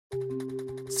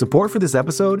Support for this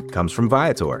episode comes from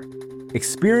Viator.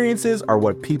 Experiences are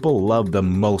what people love the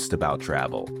most about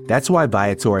travel. That's why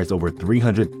Viator has over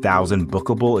 300,000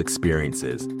 bookable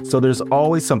experiences, so there's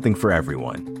always something for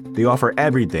everyone. They offer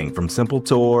everything from simple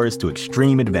tours to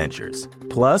extreme adventures.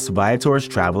 Plus, Viator's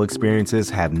travel experiences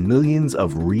have millions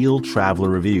of real traveler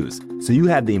reviews, so you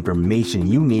have the information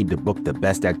you need to book the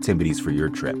best activities for your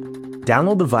trip.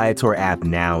 Download the Viator app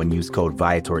now and use code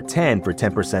Viator10 for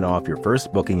 10% off your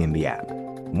first booking in the app.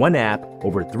 One app,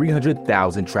 over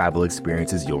 300,000 travel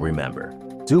experiences you'll remember.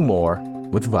 Do more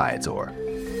with Viator.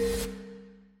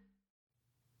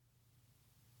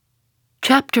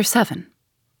 Chapter 7,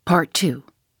 Part 2.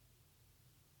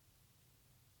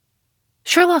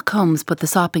 Sherlock Holmes put the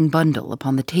sopping bundle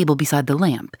upon the table beside the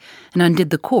lamp and undid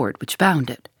the cord which bound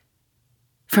it.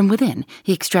 From within,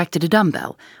 he extracted a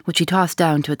dumbbell, which he tossed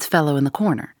down to its fellow in the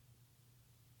corner.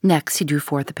 Next, he drew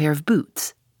forth a pair of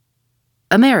boots.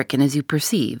 "American, as you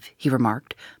perceive," he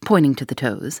remarked, pointing to the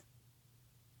toes.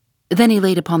 Then he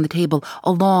laid upon the table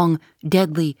a long,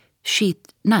 deadly,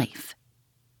 sheathed knife.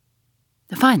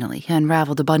 Finally, he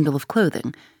unraveled a bundle of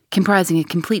clothing, comprising a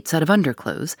complete set of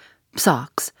underclothes,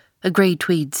 socks, a gray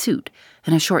tweed suit,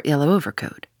 and a short yellow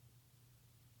overcoat.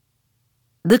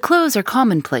 "The clothes are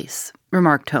commonplace,"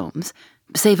 remarked Holmes,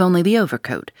 "save only the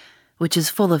overcoat, which is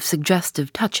full of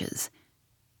suggestive touches."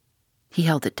 He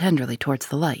held it tenderly towards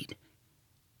the light.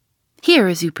 "Here,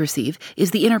 as you perceive, is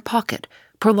the inner pocket,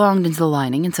 prolonged into the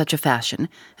lining in such a fashion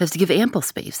as to give ample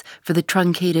space for the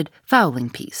truncated fowling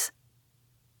piece.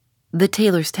 The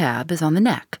tailor's tab is on the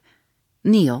neck.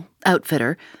 Neal,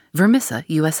 outfitter, Vermissa,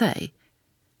 USA.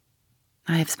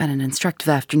 I have spent an instructive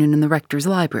afternoon in the rector's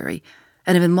library,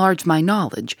 and have enlarged my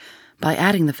knowledge by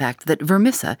adding the fact that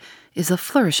Vermissa is a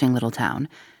flourishing little town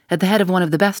at the head of one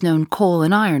of the best-known coal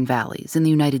and iron valleys in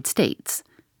the United States.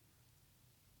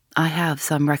 I have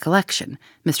some recollection,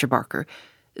 Mr. Barker,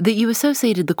 that you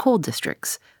associated the coal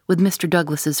districts with Mr.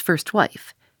 Douglas's first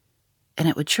wife, and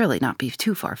it would surely not be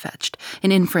too far-fetched,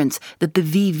 an inference that the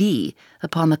VV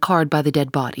upon the card by the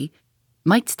dead body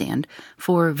might stand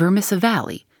for Vermissa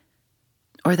Valley,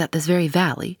 or that this very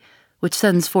valley, which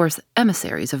sends forth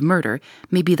emissaries of murder,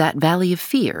 may be that valley of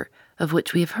fear of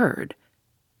which we have heard.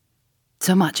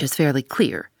 So much is fairly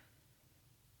clear.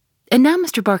 And now,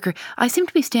 Mr. Barker, I seem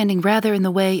to be standing rather in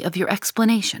the way of your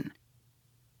explanation."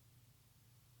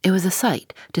 It was a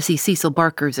sight to see Cecil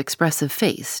Barker's expressive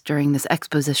face during this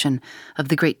exposition of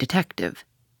the great detective.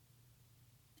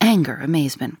 Anger,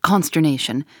 amazement,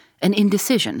 consternation, and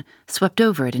indecision swept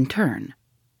over it in turn.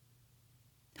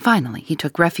 Finally, he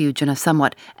took refuge in a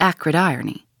somewhat acrid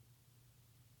irony.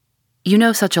 "You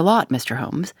know such a lot, Mr.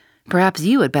 Holmes. Perhaps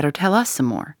you had better tell us some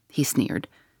more," he sneered.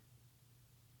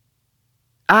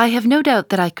 "I have no doubt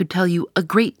that I could tell you a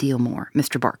great deal more,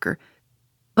 Mr. Barker,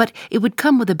 but it would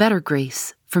come with a better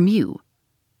grace from you."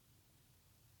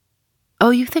 "Oh,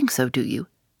 you think so, do you?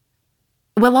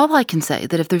 Well, all I can say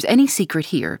that if there's any secret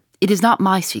here, it is not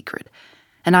my secret,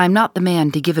 and I am not the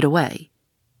man to give it away."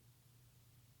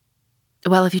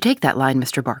 "Well, if you take that line,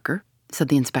 Mr. Barker," said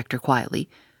the inspector quietly,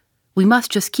 "we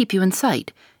must just keep you in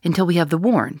sight until we have the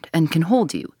warrant and can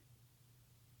hold you."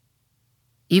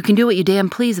 "You can do what you damn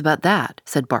please about that,"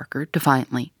 said Barker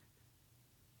defiantly.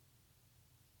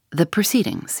 The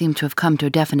proceedings seemed to have come to a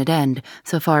definite end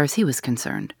so far as he was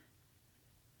concerned.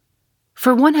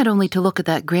 For one had only to look at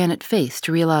that granite face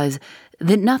to realize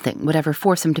that nothing would ever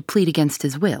force him to plead against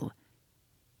his will.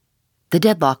 The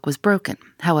deadlock was broken,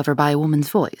 however, by a woman's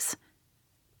voice.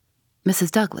 Mrs.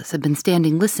 Douglas had been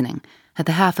standing listening at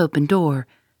the half-open door,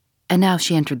 and now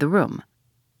she entered the room.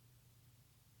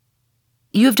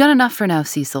 "You have done enough for now,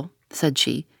 Cecil," said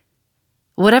she.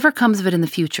 "Whatever comes of it in the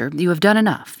future, you have done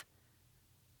enough."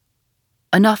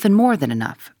 "Enough and more than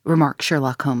enough," remarked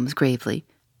Sherlock Holmes gravely.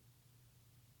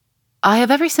 "I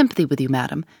have every sympathy with you,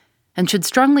 madam, and should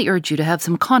strongly urge you to have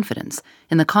some confidence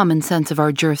in the common sense of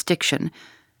our jurisdiction,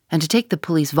 and to take the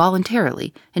police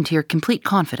voluntarily into your complete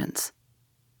confidence.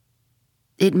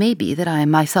 It may be that I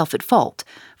am myself at fault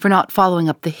for not following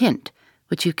up the hint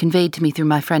which you conveyed to me through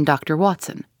my friend Dr.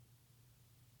 Watson.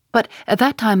 But at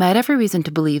that time I had every reason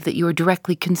to believe that you were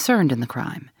directly concerned in the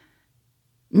crime.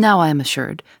 Now I am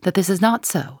assured that this is not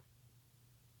so.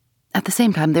 At the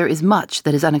same time, there is much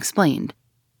that is unexplained,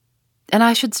 and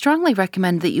I should strongly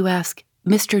recommend that you ask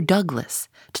Mr. Douglas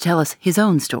to tell us his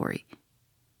own story."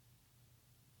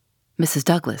 Mrs.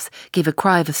 Douglas gave a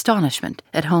cry of astonishment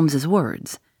at Holmes's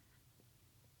words.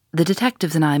 The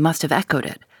detectives and I must have echoed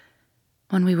it,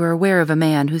 when we were aware of a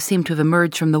man who seemed to have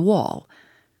emerged from the wall,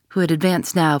 who had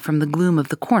advanced now from the gloom of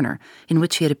the corner in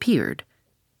which he had appeared.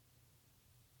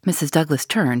 Mrs. Douglas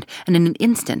turned, and in an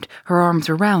instant her arms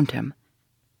were round him.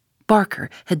 Barker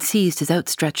had seized his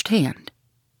outstretched hand.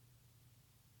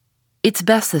 "It's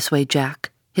best this way,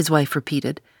 Jack," his wife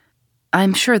repeated.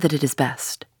 "I'm sure that it is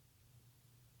best."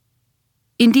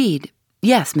 "Indeed,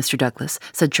 yes, Mr. Douglas,"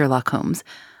 said Sherlock Holmes.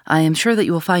 "I am sure that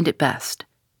you will find it best."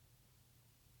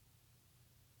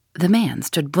 The man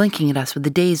stood blinking at us with the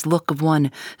dazed look of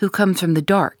one who comes from the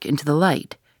dark into the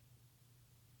light.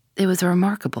 It was a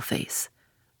remarkable face.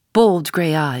 Bold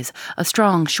gray eyes, a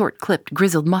strong, short-clipped,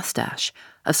 grizzled mustache,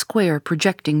 a square,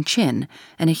 projecting chin,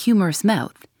 and a humorous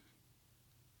mouth.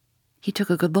 He took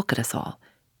a good look at us all,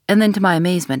 and then to my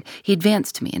amazement, he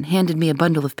advanced to me and handed me a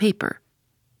bundle of paper.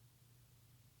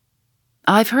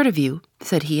 "I've heard of you,"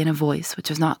 said he in a voice which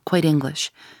was not quite English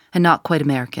and not quite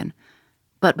American,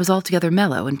 but was altogether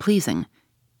mellow and pleasing.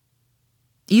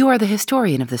 "You are the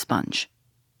historian of this bunch."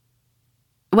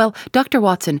 "Well, Dr.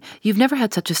 Watson, you've never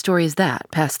had such a story as that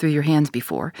pass through your hands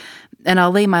before, and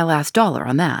I'll lay my last dollar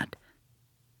on that.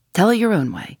 Tell it your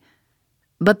own way.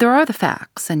 But there are the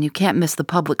facts, and you can't miss the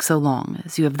public so long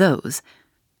as you have those.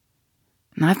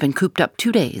 I've been cooped up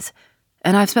 2 days,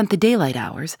 and I've spent the daylight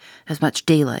hours, as much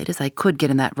daylight as I could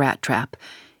get in that rat trap,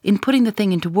 in putting the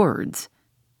thing into words.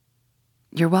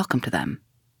 You're welcome to them,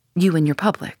 you and your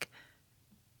public.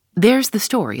 There's the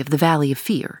story of the Valley of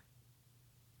Fear."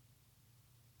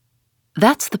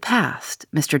 "That's the past,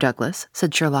 Mr. Douglas,"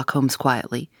 said Sherlock Holmes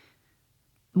quietly.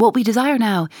 "What we desire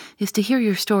now is to hear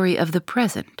your story of the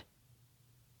present."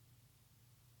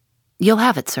 "You'll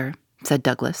have it, sir," said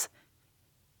Douglas.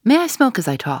 "May I smoke as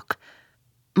I talk?"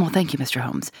 "Well, thank you, Mr.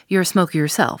 Holmes. You're a smoker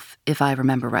yourself, if I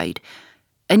remember right.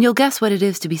 And you'll guess what it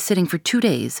is to be sitting for 2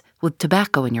 days with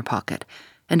tobacco in your pocket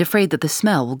and afraid that the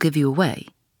smell will give you away."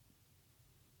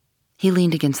 He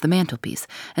leaned against the mantelpiece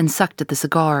and sucked at the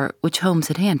cigar which Holmes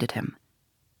had handed him.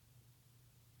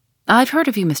 "I've heard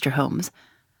of you, Mr. Holmes.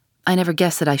 I never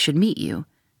guessed that I should meet you.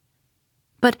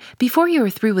 But before you are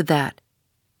through with that,"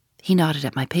 he nodded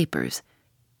at my papers,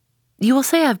 "you will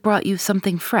say I've brought you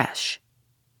something fresh."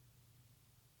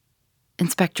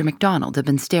 Inspector MacDonald had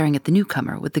been staring at the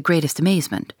newcomer with the greatest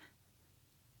amazement.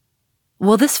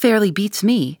 "Well, this fairly beats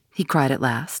me," he cried at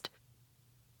last.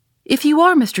 "If you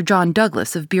are Mr. John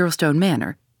Douglas of Birlstone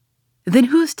Manor, then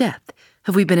whose death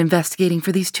have we been investigating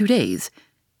for these 2 days?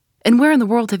 And where in the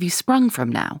world have you sprung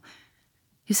from now?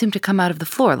 You seem to come out of the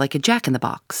floor like a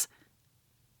jack-in-the-box."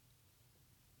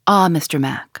 "Ah, Mr.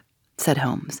 Mac," said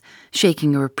Holmes,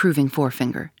 shaking a reproving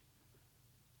forefinger.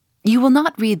 "You will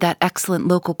not read that excellent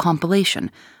local compilation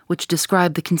which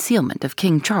described the concealment of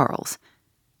King Charles.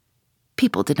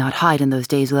 People did not hide in those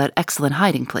days without excellent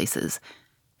hiding places,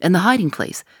 and the hiding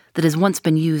place that has once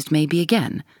been used may be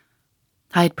again.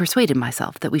 I had persuaded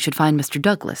myself that we should find Mr.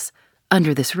 Douglas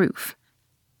under this roof."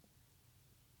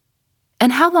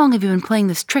 "And how long have you been playing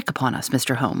this trick upon us,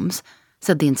 Mr. Holmes?"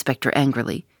 said the inspector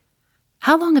angrily.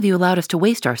 "How long have you allowed us to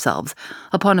waste ourselves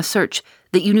upon a search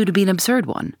that you knew to be an absurd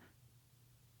one?"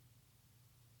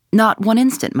 "Not 1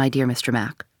 instant, my dear Mr.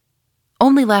 Mac.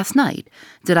 Only last night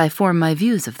did I form my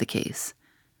views of the case.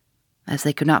 As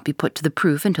they could not be put to the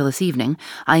proof until this evening,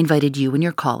 I invited you and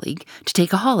your colleague to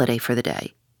take a holiday for the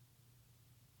day.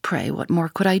 Pray, what more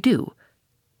could I do?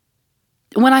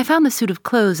 When I found the suit of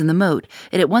clothes in the moat,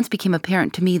 it at once became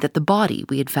apparent to me that the body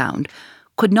we had found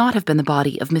could not have been the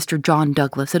body of Mr. John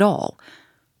Douglas at all,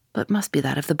 but must be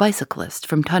that of the bicyclist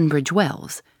from Tunbridge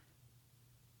Wells.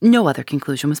 No other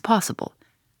conclusion was possible.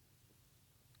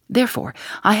 Therefore,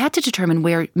 I had to determine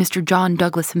where Mr. John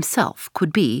Douglas himself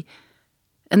could be,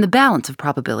 and the balance of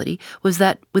probability was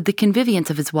that, with the convenience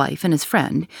of his wife and his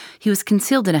friend, he was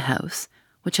concealed in a house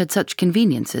which had such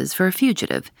conveniences for a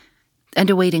fugitive, and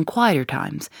awaiting quieter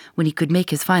times when he could make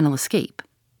his final escape.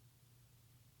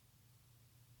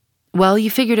 "Well, you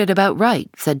figured it about right,"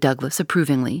 said Douglas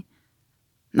approvingly.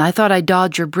 "I thought I'd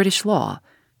dodge your British law,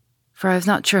 for I was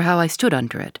not sure how I stood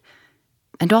under it,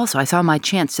 and also I saw my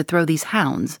chance to throw these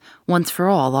hounds, once for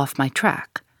all, off my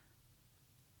track.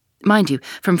 Mind you,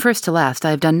 from first to last I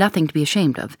have done nothing to be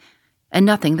ashamed of, and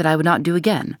nothing that I would not do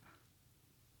again.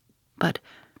 But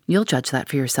you'll judge that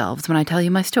for yourselves when I tell you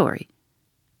my story.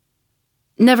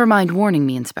 Never mind warning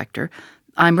me, Inspector.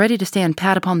 I'm ready to stand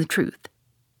pat upon the truth.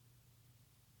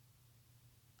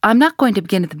 I'm not going to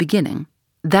begin at the beginning.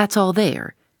 That's all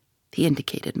there," he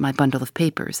indicated my bundle of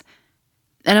papers.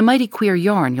 "And a mighty queer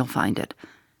yarn you'll find it.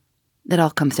 It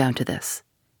all comes down to this: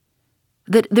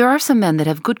 that there are some men that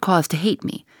have good cause to hate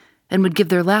me, and would give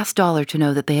their last dollar to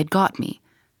know that they had got me.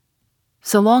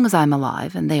 So long as I'm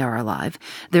alive, and they are alive,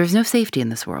 there is no safety in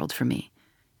this world for me.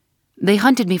 They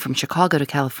hunted me from Chicago to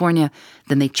California,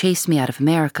 then they chased me out of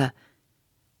America.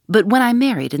 But when I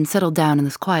married and settled down in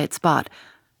this quiet spot,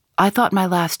 I thought my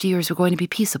last years were going to be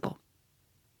peaceable.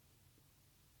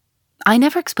 I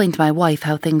never explained to my wife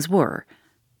how things were.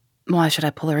 Why should I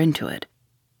pull her into it?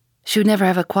 She would never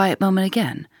have a quiet moment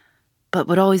again, but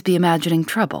would always be imagining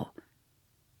trouble.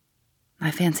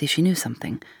 I fancy she knew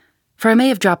something, for I may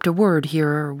have dropped a word here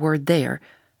or a word there,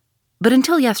 but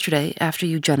until yesterday, after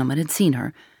you gentlemen had seen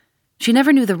her, she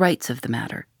never knew the rights of the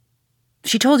matter.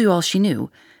 She told you all she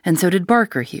knew, and so did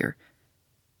Barker here.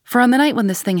 For on the night when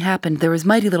this thing happened, there was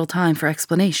mighty little time for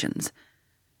explanations.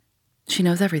 She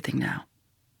knows everything now,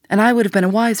 and I would have been a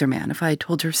wiser man if I had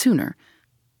told her sooner.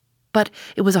 But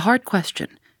it was a hard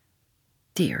question.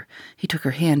 Dear, he took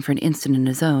her hand for an instant in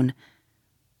his own,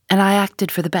 and I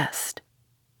acted for the best.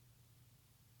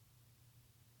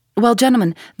 Well,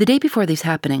 gentlemen, the day before these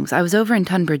happenings, I was over in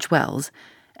Tunbridge Wells,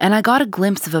 and I got a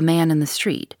glimpse of a man in the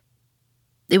street.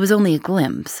 It was only a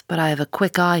glimpse, but I have a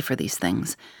quick eye for these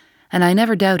things, and I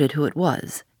never doubted who it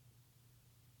was.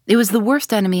 It was the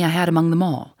worst enemy I had among them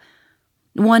all,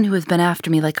 one who has been after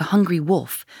me like a hungry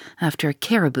wolf after a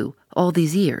caribou all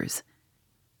these years.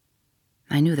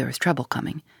 I knew there was trouble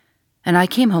coming, and I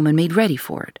came home and made ready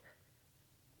for it.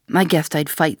 I guessed I'd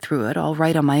fight through it all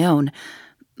right on my own.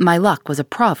 My luck was a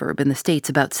proverb in the States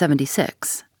about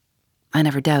 76. I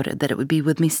never doubted that it would be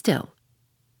with me still.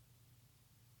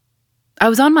 I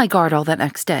was on my guard all that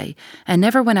next day, and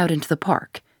never went out into the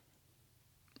park.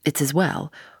 It's as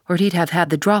well, or he'd have had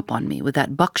the drop on me with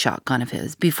that buckshot gun of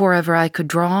his before ever I could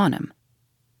draw on him.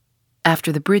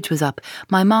 After the bridge was up,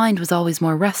 my mind was always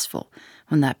more restful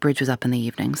when that bridge was up in the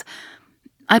evenings.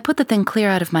 I put the thing clear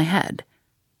out of my head.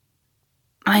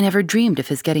 I never dreamed of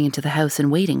his getting into the house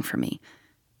and waiting for me.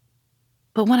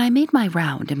 But when I made my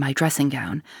round in my dressing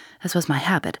gown, as was my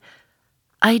habit,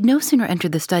 I had no sooner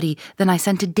entered the study than I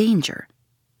scented danger.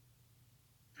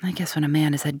 I guess when a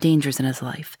man has had dangers in his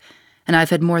life, and I've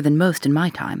had more than most in my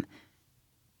time,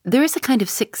 there is a kind of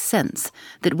sixth sense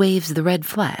that waves the red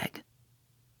flag.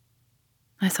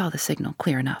 I saw the signal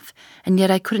clear enough, and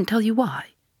yet I couldn't tell you why.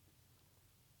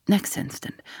 Next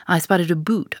instant, I spotted a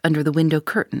boot under the window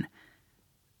curtain,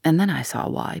 and then I saw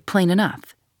why, plain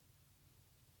enough.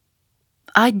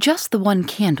 I'd just the one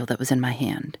candle that was in my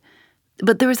hand,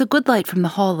 but there was a good light from the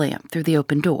hall lamp through the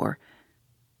open door.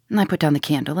 I put down the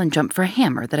candle and jumped for a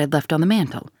hammer that I'd left on the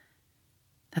mantel.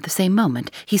 At the same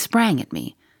moment, he sprang at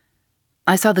me.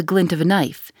 I saw the glint of a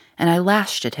knife, and I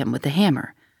lashed at him with the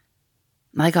hammer.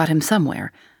 I got him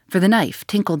somewhere, for the knife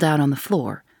tinkled down on the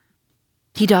floor.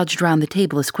 He dodged round the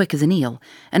table as quick as an eel,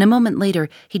 and a moment later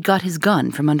he'd got his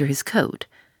gun from under his coat.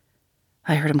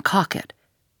 I heard him cock it,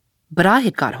 but I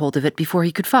had got hold of it before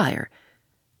he could fire.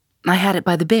 I had it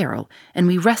by the barrel, and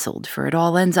we wrestled for it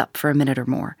all ends up for a minute or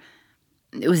more.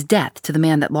 It was death to the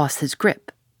man that lost his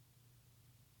grip.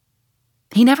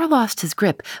 He never lost his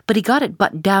grip, but he got it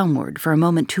butt downward for a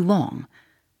moment too long.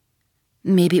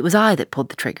 Maybe it was I that pulled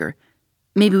the trigger.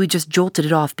 Maybe we just jolted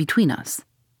it off between us.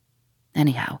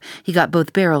 Anyhow, he got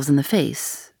both barrels in the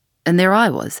face, and there I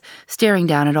was, staring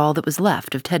down at all that was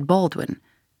left of Ted Baldwin.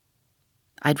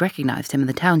 I'd recognized him in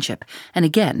the township, and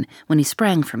again when he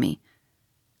sprang for me.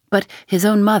 But his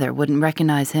own mother wouldn't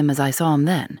recognize him as I saw him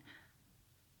then.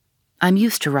 I'm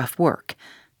used to rough work,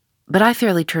 but I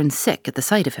fairly turned sick at the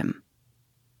sight of him.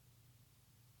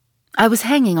 I was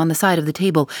hanging on the side of the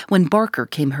table when Barker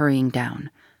came hurrying down.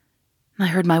 I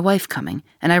heard my wife coming,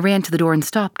 and I ran to the door and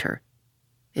stopped her.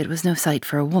 It was no sight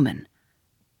for a woman.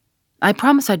 I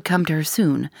promised I'd come to her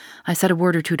soon. I said a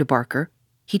word or two to Barker.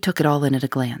 He took it all in at a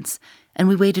glance, and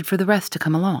we waited for the rest to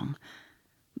come along.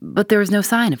 But there was no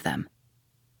sign of them.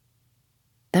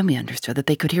 Then we understood that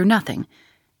they could hear nothing,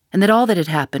 and that all that had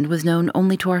happened was known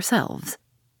only to ourselves.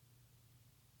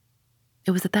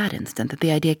 It was at that instant that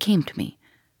the idea came to me.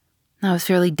 I was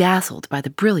fairly dazzled by the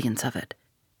brilliance of it.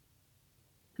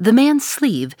 The man's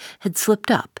sleeve had slipped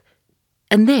up,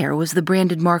 and there was the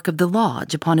branded mark of the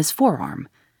lodge upon his forearm.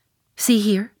 See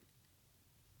here?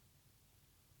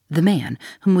 The man,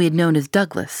 whom we had known as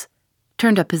Douglas,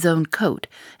 turned up his own coat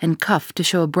and cuffed to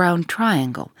show a brown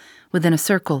triangle within a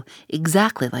circle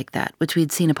exactly like that which we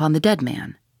had seen upon the dead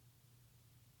man.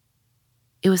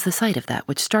 It was the sight of that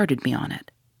which started me on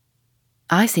it.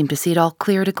 I seemed to see it all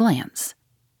clear at a glance.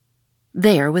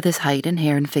 There, with his height and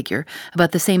hair and figure,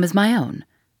 about the same as my own.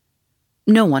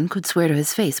 No one could swear to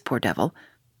his face, poor devil.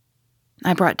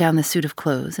 I brought down the suit of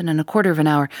clothes, and in a quarter of an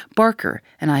hour Barker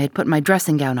and I had put my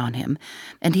dressing gown on him,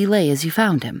 and he lay as you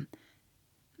found him.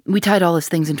 We tied all his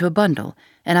things into a bundle,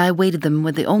 and I weighted them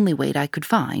with the only weight I could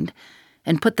find,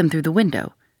 and put them through the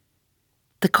window.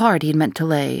 The card he had meant to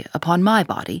lay upon my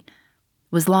body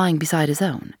was lying beside his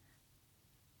own.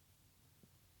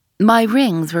 My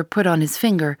rings were put on his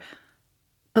finger,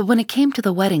 but when it came to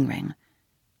the wedding ring,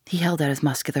 He held out his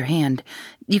muscular hand.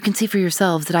 You can see for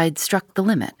yourselves that I'd struck the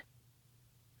limit.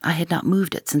 I had not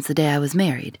moved it since the day I was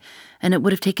married, and it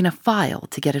would have taken a file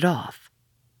to get it off.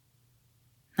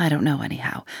 I don't know,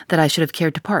 anyhow, that I should have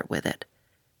cared to part with it.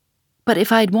 But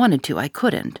if I'd wanted to, I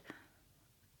couldn't.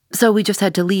 So we just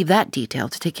had to leave that detail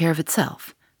to take care of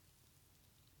itself.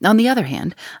 On the other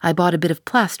hand, I bought a bit of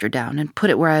plaster down and put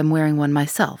it where I'm wearing one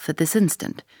myself at this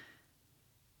instant.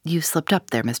 You slipped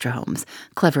up there, Mr. Holmes,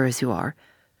 clever as you are.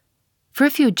 For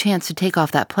if you had chanced to take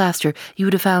off that plaster, you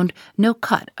would have found no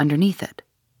cut underneath it.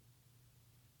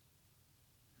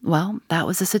 Well, that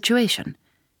was the situation.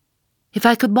 If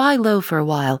I could lie low for a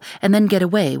while and then get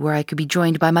away where I could be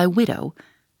joined by my widow,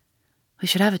 we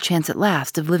should have a chance at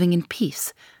last of living in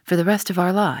peace for the rest of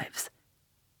our lives.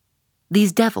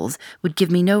 These devils would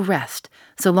give me no rest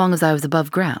so long as I was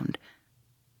above ground.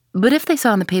 But if they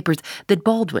saw in the papers that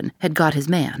Baldwin had got his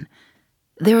man,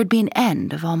 there would be an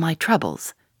end of all my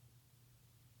troubles.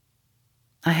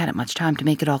 I hadn't much time to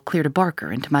make it all clear to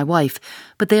Barker and to my wife,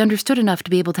 but they understood enough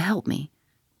to be able to help me.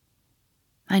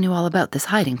 I knew all about this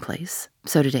hiding place,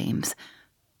 so did Ames,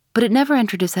 but it never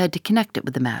entered his head to connect it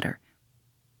with the matter.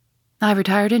 I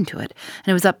retired into it, and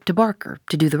it was up to Barker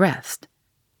to do the rest.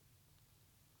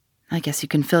 I guess you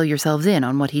can fill yourselves in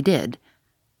on what he did.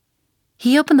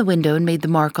 He opened the window and made the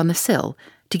mark on the sill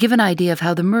to give an idea of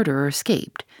how the murderer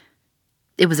escaped.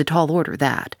 It was a tall order,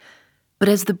 that, but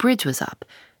as the bridge was up,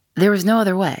 there was no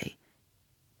other way.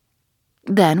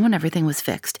 Then, when everything was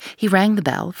fixed, he rang the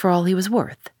bell for all he was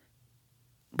worth.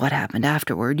 What happened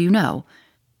afterward, you know.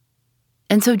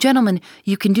 And so, gentlemen,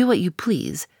 you can do what you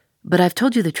please, but I've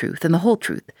told you the truth and the whole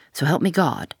truth, so help me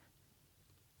God.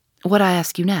 What I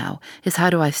ask you now is, how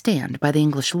do I stand by the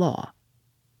English law?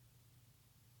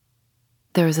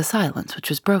 There was a silence which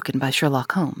was broken by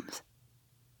Sherlock Holmes.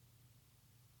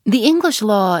 The English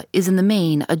law is in the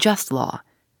main a just law.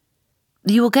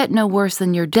 You will get no worse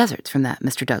than your deserts from that,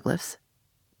 Mr. Douglas.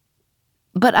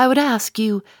 But I would ask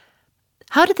you,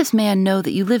 how did this man know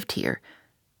that you lived here,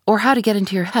 or how to get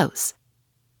into your house,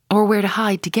 or where to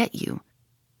hide to get you?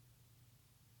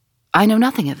 I know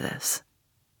nothing of this.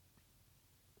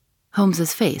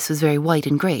 Holmes's face was very white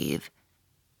and grave.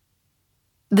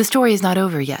 The story is not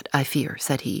over yet, I fear,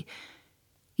 said he.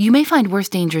 You may find worse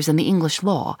dangers in the English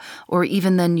law, or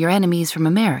even than your enemies from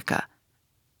America.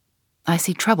 I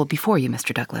see trouble before you,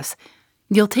 Mr. Douglas.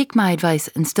 You'll take my advice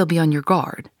and still be on your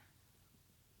guard.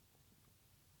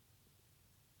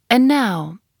 And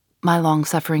now, my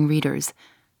long-suffering readers,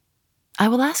 I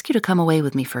will ask you to come away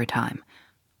with me for a time,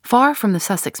 far from the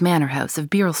Sussex manor house of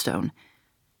Birlstone,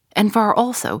 and far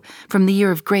also from the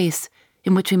year of grace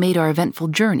in which we made our eventful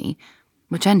journey,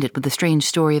 which ended with the strange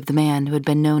story of the man who had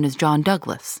been known as John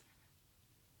Douglas.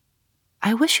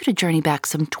 I wish you to journey back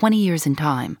some 20 years in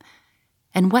time,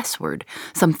 and westward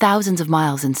some thousands of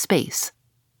miles in space,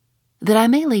 that I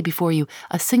may lay before you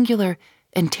a singular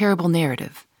and terrible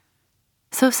narrative,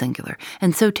 so singular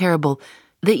and so terrible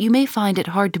that you may find it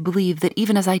hard to believe that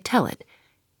even as I tell it,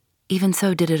 even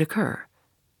so did it occur.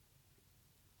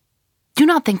 Do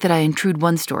not think that I intrude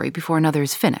one story before another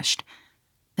is finished.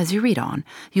 As you read on,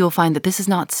 you will find that this is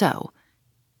not so.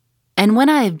 And when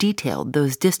I have detailed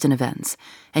those distant events,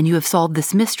 and you have solved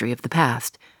this mystery of the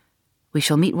past, we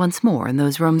shall meet once more in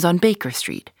those rooms on Baker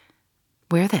Street,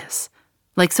 where this,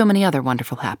 like so many other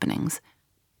wonderful happenings,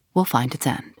 will find its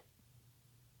end.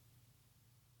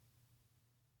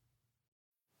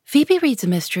 Phoebe Reads a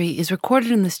Mystery is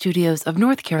recorded in the studios of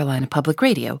North Carolina Public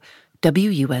Radio,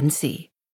 WUNC.